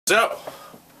So,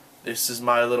 this is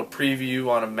my little preview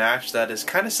on a match that is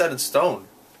kind of set in stone,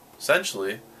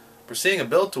 essentially. We're seeing a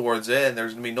build towards it, and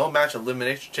there's going to be no match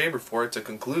Elimination Chamber for it to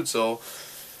conclude, so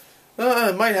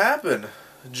it might happen.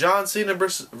 John Cena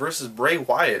versus Bray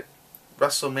Wyatt,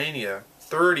 Wrestlemania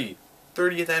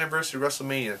 30th anniversary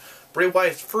WrestleMania. Bray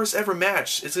Wyatt's first ever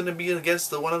match is going to be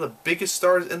against one of the biggest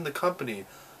stars in the company,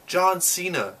 John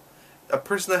Cena. A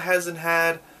person that hasn't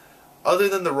had, other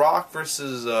than The Rock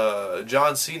versus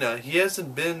John Cena, he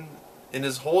hasn't been, in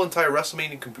his whole entire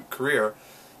WrestleMania career,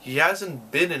 he hasn't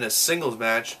been in a singles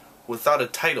match without a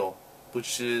title,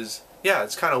 which is, yeah,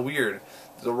 it's kind of weird.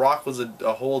 The Rock was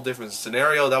a whole different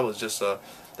scenario. That was just that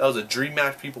was a dream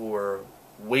match. People were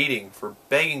waiting for,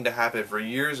 begging to happen for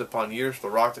years upon years for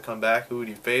The Rock to come back. Who would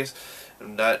he face?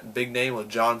 And that big name was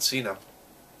John Cena.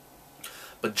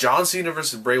 But John Cena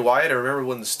versus Bray Wyatt, I remember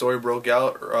when the story broke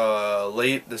out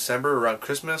late December around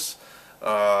Christmas,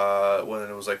 when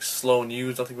it was like slow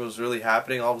news, nothing was really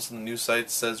happening. All of a sudden the news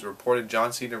site says reported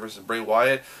John Cena versus Bray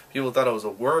Wyatt. People thought it was a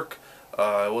work.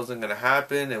 It wasn't going to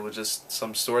happen. It was just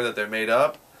some story that they made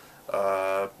up.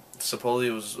 Supposedly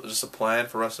it was just a plan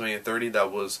for WrestleMania 30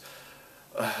 that was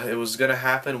it was going to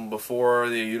happen before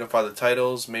they unify the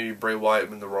titles. Maybe Bray Wyatt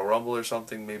win the Royal Rumble or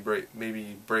something.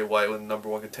 Maybe Bray Wyatt win the #1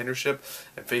 contendership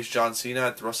and face John Cena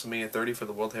at the WrestleMania 30 for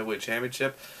the World Heavyweight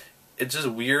Championship. It's just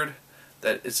weird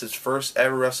that it's his first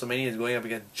ever WrestleMania. He's going up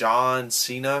against John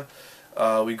Cena.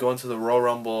 We go into the Royal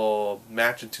Rumble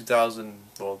match in 2000,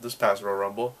 well, this past Royal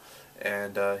Rumble,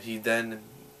 and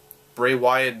Bray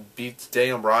Wyatt beats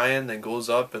Daniel Bryan, then goes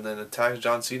up and then attacks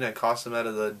John Cena and costs him out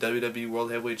of the WWE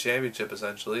World Heavyweight Championship,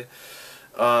 essentially.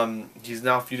 He's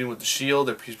now feuding with the Shield.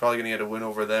 He's probably going to get a win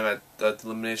over them at the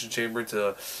Elimination Chamber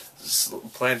to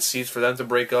plant seeds for them to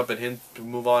break up and him to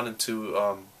move on into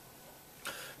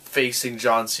facing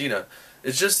John Cena.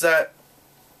 It's just that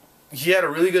he had a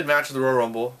really good match with the Royal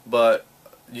Rumble, but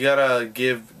you gotta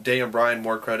give Daniel Bryan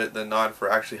more credit than not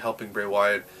for actually helping Bray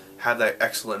Wyatt have that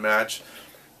excellent match.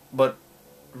 But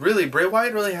really, Bray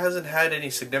Wyatt really hasn't had any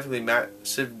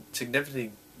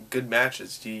significantly good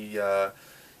matches. He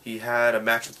had a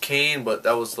match with Kane, but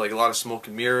that was like a lot of smoke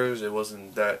and mirrors. It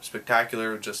wasn't that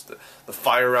spectacular. Just the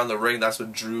fire around the ring, that's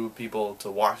what drew people to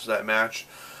watch that match.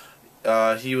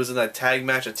 He was in that tag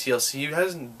match at TLC. He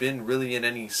hasn't been really in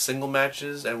any single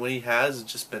matches, and when he has,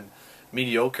 it's just been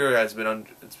mediocre. It's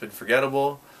been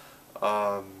forgettable,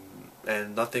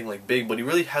 and nothing like big. But he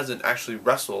really hasn't actually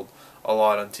wrestled a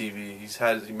lot on TV. He's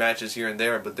had matches here and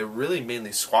there, but they're really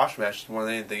mainly squash matches more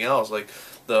than anything else. Like,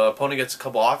 the opponent gets a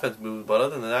couple offense moves, but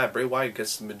other than that, Bray Wyatt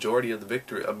gets the majority of the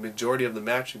victory, a majority of the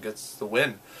match, and gets the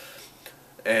win.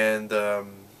 And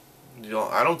you know,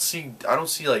 I don't see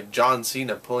like John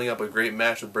Cena pulling up a great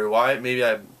match with Bray Wyatt. Maybe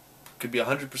I could be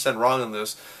 100% wrong on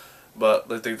this, but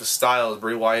like the style is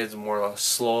Bray Wyatt is more of a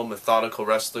slow, methodical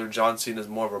wrestler. John Cena is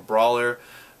more of a brawler.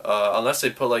 Unless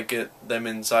they put them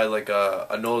inside like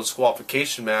a no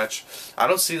disqualification match, I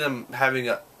don't see them having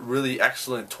a really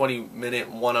excellent 20-minute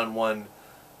one-on-one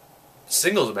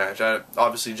singles match.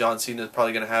 Obviously, John Cena is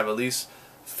probably going to have at least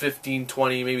 15,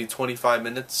 20, maybe 25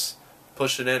 minutes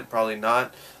pushing it. Probably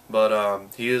not, but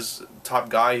he is top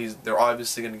guy. They're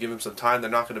obviously going to give him some time.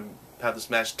 They're not going to have this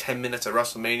match 10 minutes at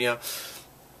WrestleMania.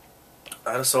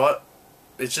 So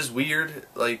it's just weird.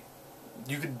 Like,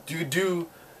 you could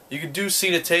do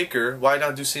Cena Taker. Why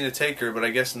not do Cena Taker? But I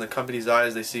guess in the company's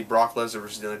eyes, they see Brock Lesnar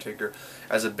versus The Undertaker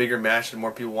as a bigger match and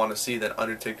more people want to see than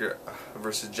Undertaker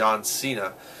versus John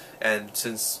Cena. And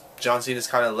since John Cena's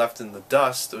kind of left in the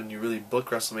dust when you really book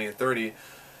WrestleMania 30,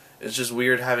 it's just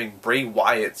weird having Bray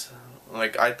Wyatt.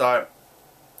 Like, I thought,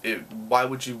 why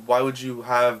would you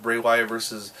have Bray Wyatt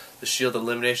versus the Shield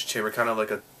Elimination Chamber, kind of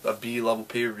like a B-level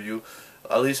pay-per-view?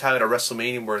 At least have it at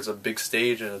WrestleMania where it's a big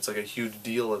stage and it's like a huge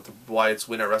deal that the Wyatts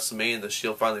win at WrestleMania and the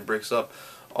Shield finally breaks up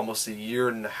almost a year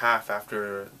and a half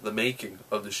after the making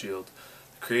of the Shield,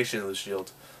 the creation of the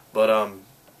Shield. But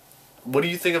what do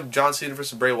you think of John Cena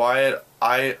versus Bray Wyatt?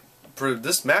 For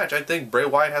this match, I think Bray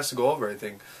Wyatt has to go over. I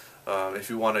think if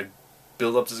you want to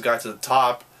build up this guy to the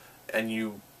top and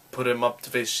you put him up to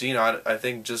face Cena, I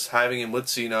think just having him with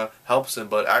Cena helps him,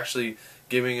 but actually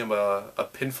giving him a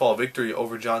pinfall victory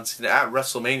over John Cena at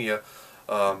WrestleMania,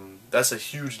 that's a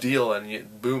huge deal.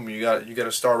 And boom, you got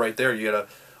a star right there. You got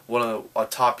a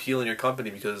top heel in your company,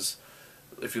 because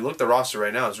if you look at the roster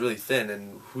right now, it's really thin.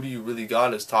 And who do you really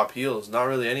got as top heels? Not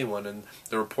really anyone. And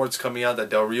the reports coming out that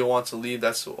Del Rio wants to leave.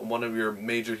 That's one of your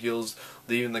major heels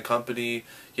leaving the company.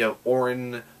 You have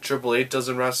Orton. Triple H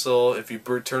doesn't wrestle. If you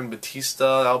return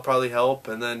Batista, that'll probably help.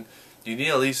 And then you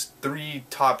need at least 3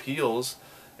 top heels.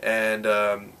 And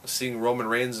seeing Roman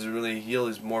Reigns is really a heel,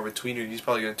 he's more of a tweener. He's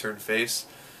probably going to turn face.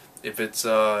 If it's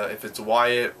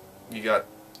Wyatt, you got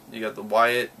the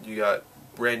Wyatt, you got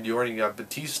Randy Orton, you got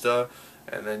Batista,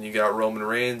 and then you got Roman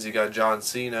Reigns, you got John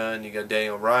Cena, and you got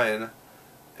Daniel Bryan,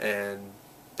 and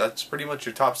that's pretty much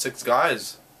your top 6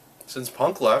 guys since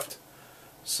Punk left.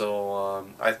 So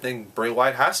I think Bray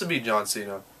Wyatt has to beat John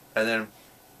Cena, and then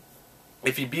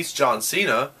if he beats John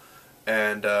Cena,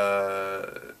 and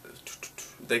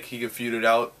he could feud it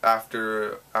out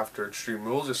after Extreme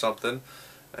Rules or something,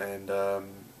 and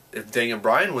if Daniel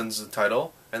Bryan wins the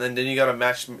title, and then you got a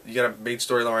match, you got a main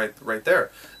storyline right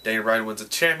there. Daniel Bryan wins a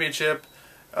championship.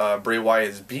 Bray Wyatt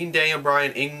is beating Daniel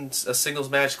Bryan in a singles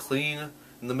match clean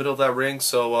in the middle of that ring.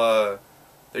 So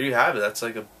there you have it. That's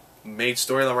like a main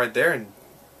storyline right there, and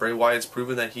Bray Wyatt's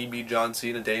proven that he beat John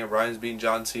Cena. Daniel Bryan's beating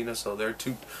John Cena. So they're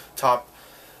 2 top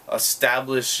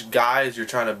established guys you're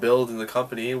trying to build in the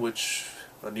company, which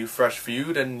a new fresh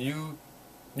feud and new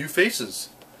faces,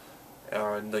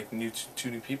 and like 2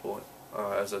 new people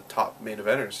as a top main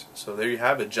eventers. So there you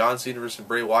have it, John Cena versus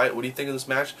Bray Wyatt. What do you think of this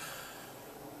match?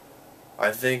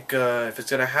 I think if it's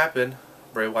gonna happen,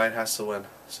 Bray Wyatt has to win.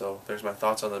 So there's my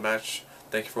thoughts on the match.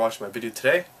 Thank you for watching my video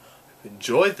today. If you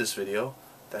enjoyed this video,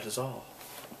 that is all.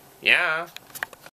 Yeah.